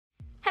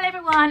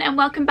everyone and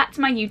welcome back to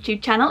my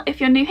YouTube channel.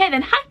 If you're new here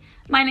then hi,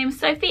 my name is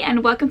Sophie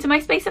and welcome to my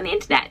space on the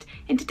internet.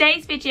 In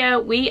today's video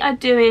we are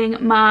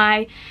doing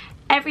my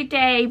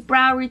everyday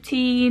brow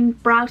routine,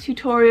 brow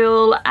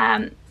tutorial.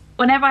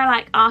 Whenever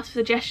I ask for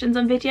suggestions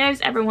on videos,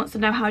 everyone wants to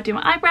know how I do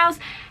my eyebrows,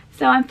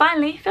 so I'm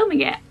finally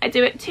filming it. I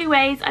do it two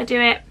ways. I do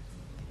it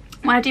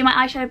when I do my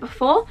eyeshadow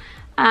before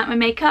my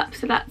makeup,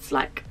 so that's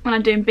like when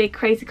I'm doing big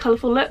crazy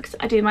colourful looks,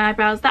 I do my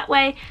eyebrows that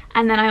way,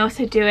 and then I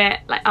also do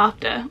it like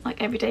after,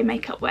 like everyday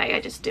makeup way. I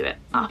just do it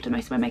after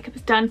most of my makeup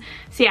is done.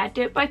 So yeah, I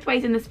do it both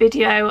ways in this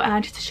video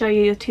just to show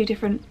you the two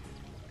different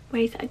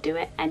ways that I do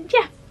it. And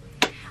yeah,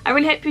 I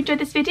really hope you enjoyed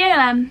this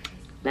video.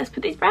 Let's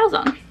put these brows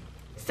on.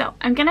 So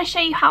I'm going to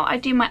show you how I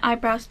do my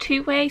eyebrows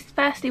two ways.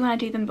 Firstly when I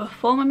do them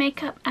before my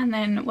makeup, and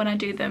then when I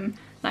do them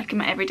like in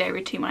my everyday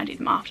routine when I do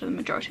them after the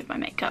majority of my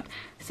makeup.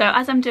 So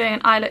as I'm doing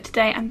an eye look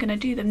today, I'm going to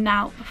do them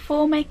now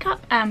before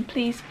makeup.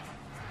 Please,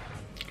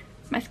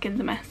 my skin's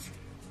a mess.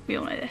 We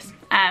all know this. So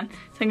I'm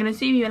going to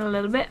zoom you in a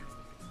little bit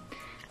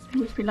and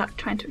wish me luck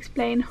trying to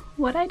explain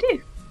what I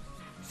do.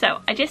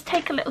 So I just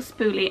take a little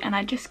spoolie and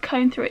I just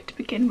comb through it to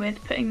begin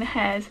with, putting the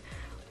hairs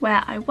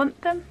where I want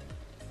them.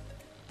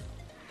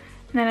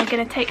 And then I'm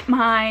going to take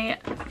my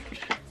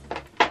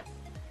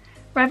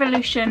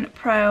Revolution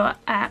Pro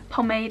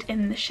pomade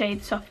in the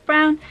shade Soft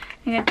Brown.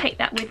 I'm going to take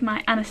that with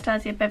my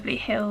Anastasia Beverly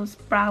Hills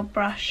brow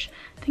brush.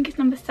 I think it's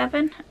number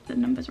 7. The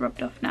number's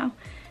rubbed off now.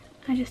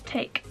 I just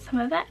take some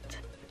of that.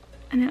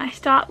 And then I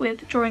start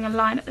with drawing a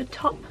line at the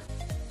top.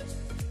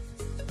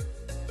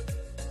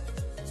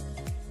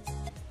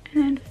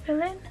 And then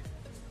fill in.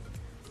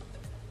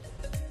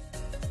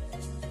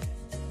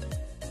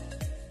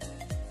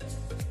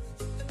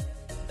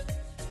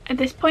 At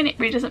this point it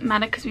really doesn't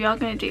matter because we are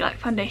going to do like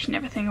foundation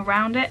and everything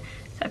around it,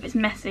 so if it's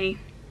messy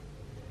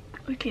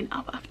we clean it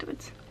up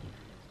afterwards.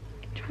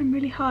 I'm trying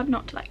really hard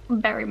not to like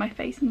bury my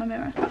face in my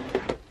mirror.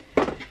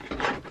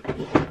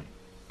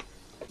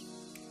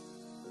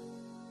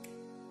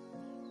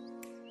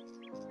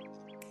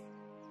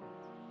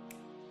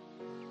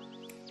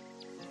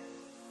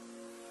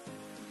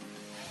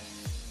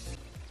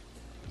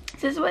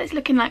 So this is what it's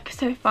looking like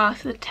so far.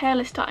 So the tail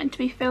is starting to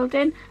be filled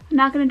in. I'm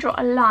now going to draw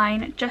a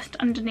line just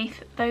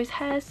underneath those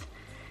hairs.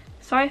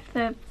 Sorry if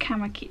the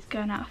camera keeps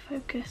going out of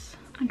focus.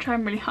 I'm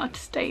trying really hard to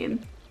stay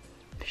in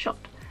the shot.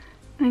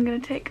 And I'm going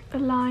to take a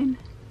line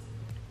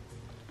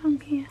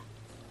along here.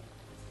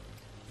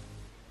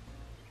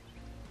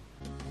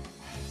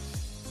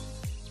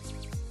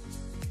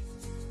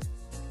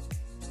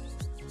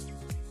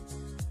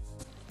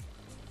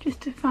 Just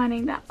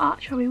defining that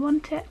arch where we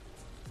want it.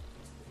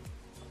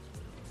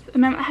 At the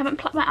moment I haven't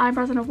plucked my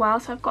eyebrows in a while,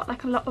 so I've got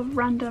like a lot of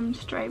random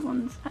stray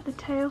ones at the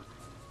tail.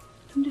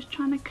 So I'm just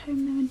trying to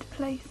comb them into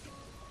place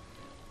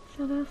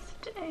so they'll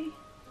stay.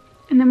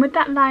 And then with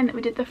that line that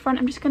we did at the front,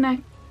 I'm just going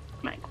to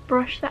like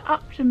brush that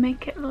up to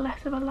make it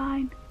less of a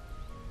line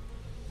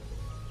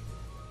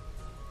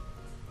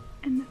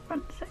in the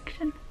front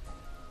section.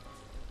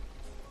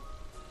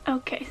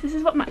 Okay, so this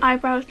is what my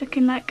eyebrow is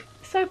looking like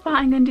so far.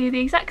 I'm going to do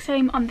the exact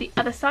same on the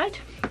other side.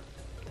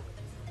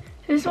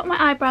 This is what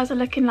my eyebrows are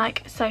looking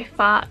like so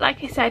far.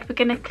 Like I said, we're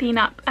going to clean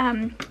up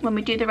when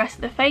we do the rest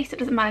of the face. It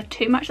doesn't matter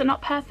too much, they're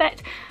not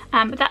perfect,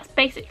 but that's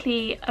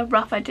basically a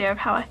rough idea of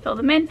how I fill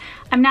them in.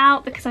 I'm now,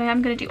 because I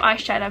am going to do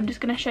eyeshadow, I'm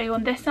just going to show you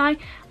on this eye.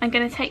 I'm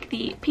going to take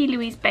the P.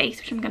 Louise base,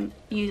 which I'm going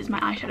to use as my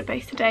eyeshadow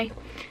base today,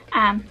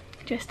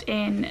 just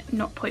in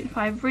 0.5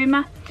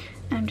 Ruma.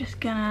 I'm just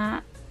going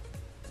to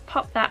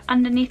pop that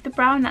underneath the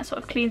brow, and that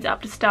sort of cleans it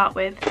up to start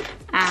with.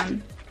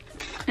 And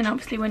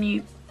obviously when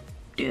you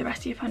do the rest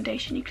of your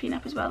foundation you clean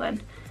up as well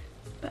then,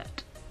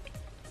 but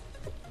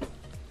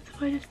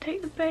so I just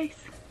take the base.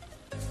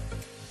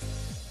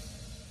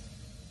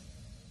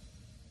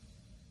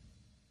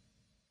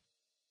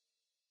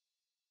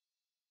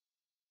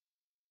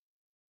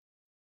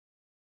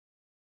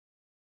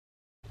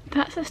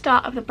 That's the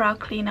start of the brow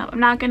cleanup. I'm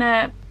now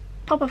gonna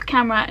pop off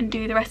camera and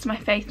do the rest of my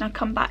face, and I'll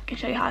come back and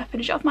show you how I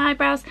finish off my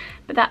eyebrows,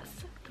 but that's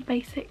the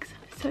basics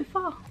so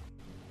far.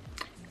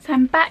 So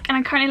I'm back and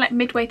I'm currently like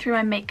midway through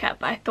my makeup,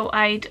 but I thought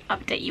I'd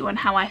update you on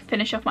how I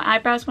finish off my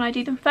eyebrows when I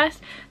do them first.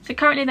 So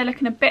currently they're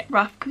looking a bit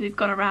rough because we've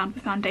gone around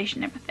with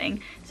foundation and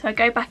everything. So I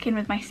go back in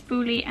with my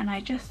spoolie and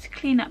I just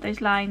clean up those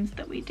lines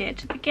that we did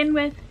to begin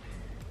with.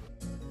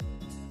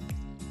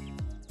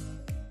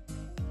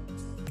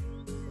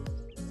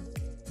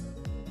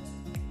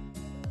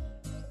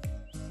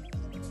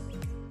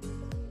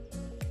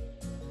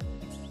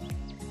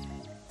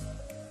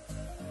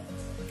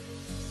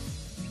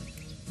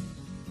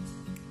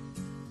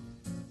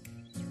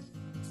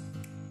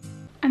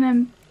 And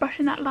then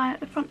brushing that line at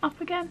the front up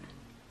again.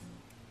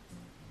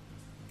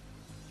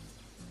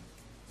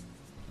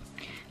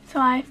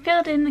 So I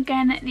filled in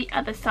again the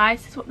other side.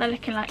 This is what they're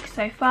looking like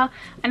so far.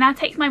 I now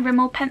take my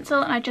Rimmel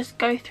pencil and I just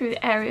go through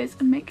the areas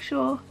and make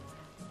sure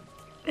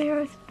they are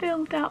as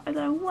filled out as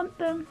I want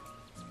them.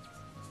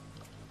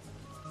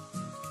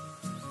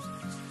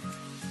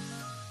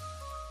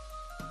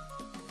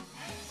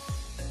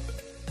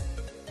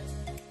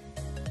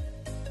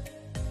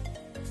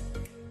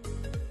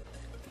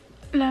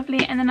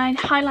 Lovely. And then I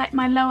highlight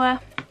my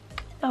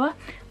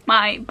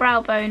my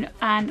brow bone,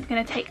 and I'm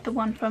going to take the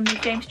one from the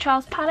James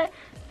Charles palette.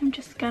 I'm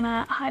just going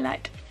to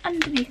highlight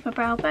underneath my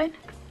brow bone.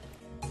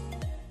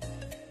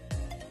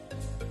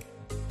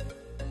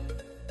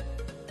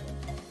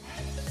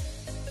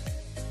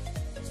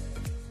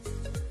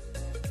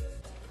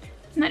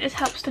 And that just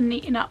helps to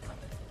neaten up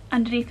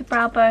underneath the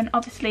brow bone.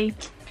 Obviously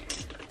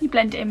you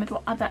blend it in with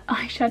what other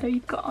eyeshadow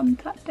you've got on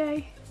that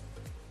day.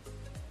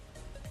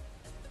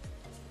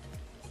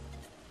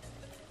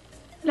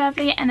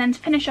 Lovely. And then to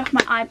finish off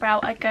my eyebrow,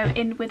 I go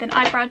in with an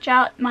eyebrow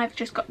gel. I've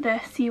just got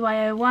the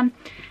CYO one,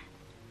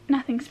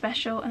 nothing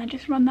special, and I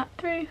just run that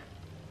through,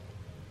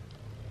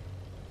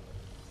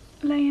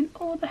 laying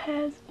all the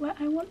hairs where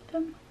I want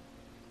them.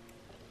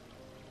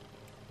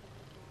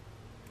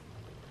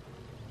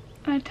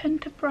 And I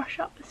tend to brush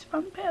up this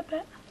front bit a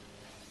bit.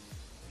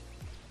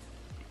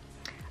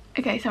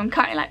 Okay, so I'm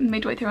currently like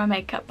midway through my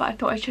makeup, but I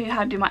thought I'd show you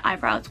how to do my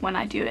eyebrows when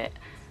I do it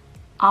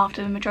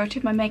after the majority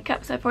of my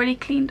makeup. So I've already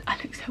cleaned, I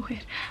look so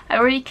weird, I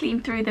already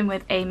cleaned through them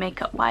with a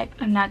makeup wipe.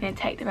 I'm now going to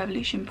take the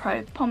Revolution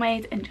Pro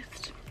pomade and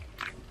just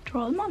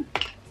draw them on.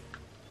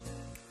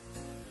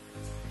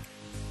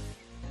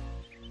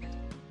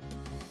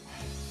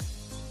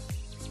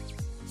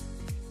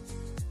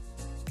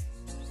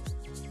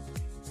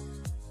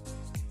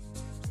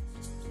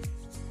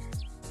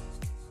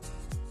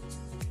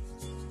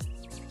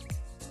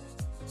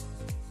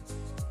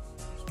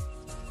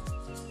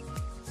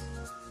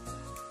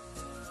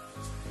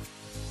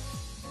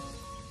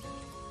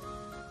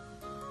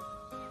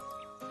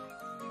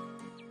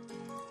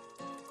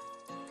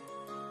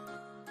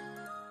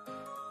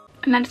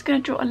 And I'm just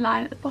going to draw a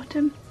line at the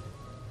bottom.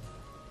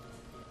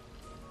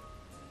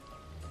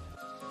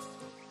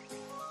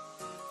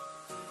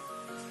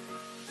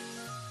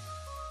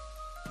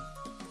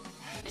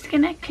 Just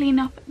going to clean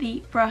up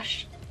the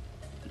brush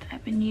that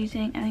I've been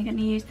using, and I'm going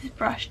to use this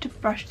brush to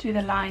brush through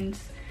the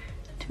lines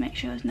to make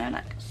sure there's no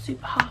like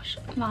super harsh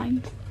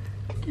lines.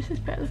 Just this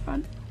bit at the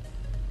front.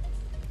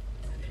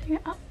 Pushing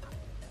it up.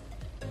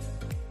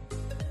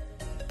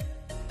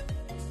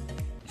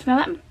 So now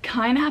that I'm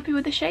kind of happy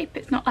with the shape,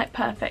 it's not like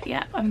perfect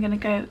yet, but I'm going to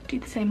go do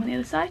the same on the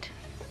other side.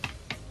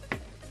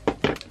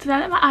 So now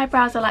that my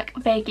eyebrows are like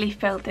vaguely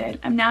filled in,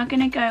 I'm now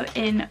going to go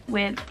in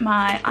with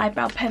my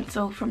eyebrow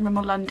pencil from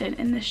Rimmel London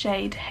in the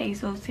shade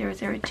Hazel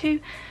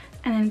 002,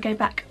 and then go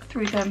back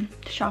through them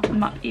to sharpen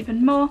them up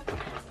even more.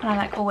 And I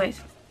like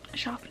always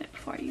sharpen it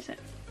before I use it.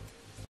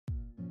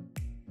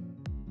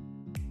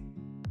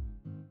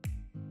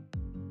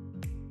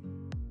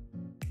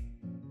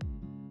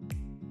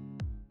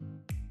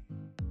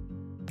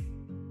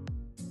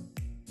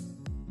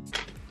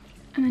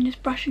 And then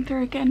just brushing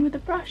through again with a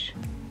brush.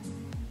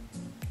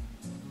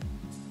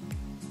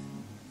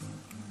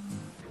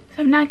 So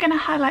I'm now going to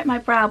highlight my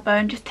brow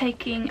bone, just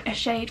taking a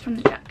shade from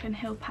the Jaclyn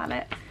Hill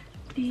palette,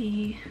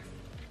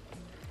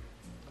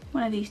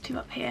 one of these two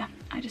up here.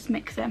 I just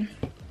mix them,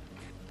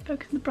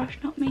 focus on the brush,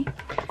 not me,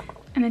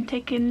 and then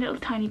taking a little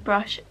tiny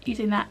brush,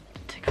 using that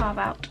to carve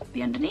out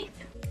the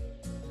underneath.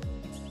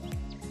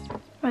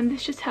 And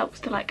this just helps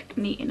to like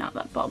neaten up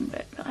that bottom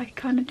bit that I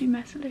kind of do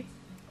messily.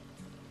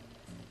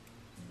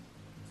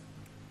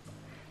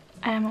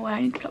 I am aware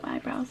I need to pluck my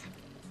eyebrows.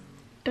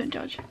 Don't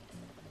judge.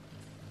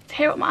 So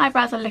here are what my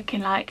eyebrows are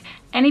looking like.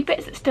 Any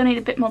bits that still need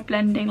a bit more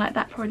blending, like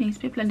that probably needs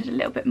to be blended a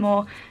little bit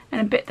more,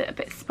 and a bit that are a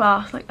bit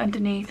sparse like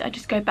underneath, I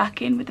just go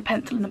back in with the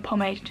pencil and the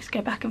pomade and just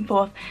go back and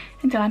forth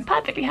until I'm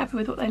perfectly happy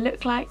with what they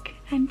look like.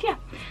 And yeah,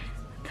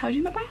 that's how I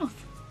do my brows.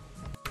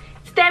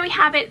 So there we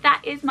have it.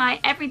 That is my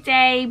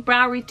everyday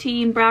brow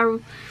routine, brow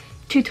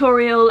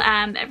tutorial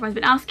that everyone's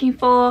been asking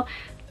for.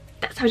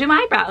 That's how I do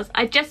my eyebrows.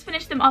 I just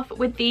finished them off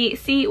with the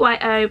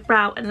CYO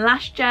brow and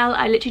lash gel.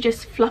 I literally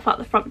just fluff out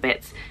the front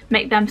bits,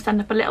 make them stand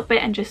up a little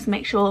bit, and just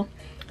make sure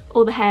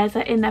all the hairs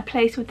are in their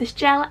place with this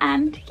gel.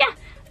 And yeah,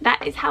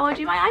 that is how I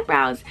do my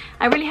eyebrows.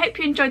 I really hope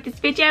you enjoyed this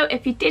video.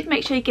 If you did,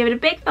 make sure you give it a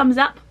big thumbs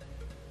up.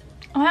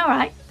 Am I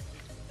alright?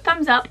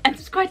 Thumbs up, and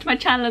subscribe to my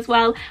channel as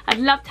well. I'd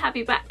love to have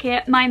you back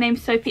here. My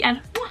name's Sophie,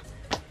 and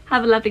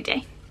have a lovely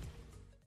day.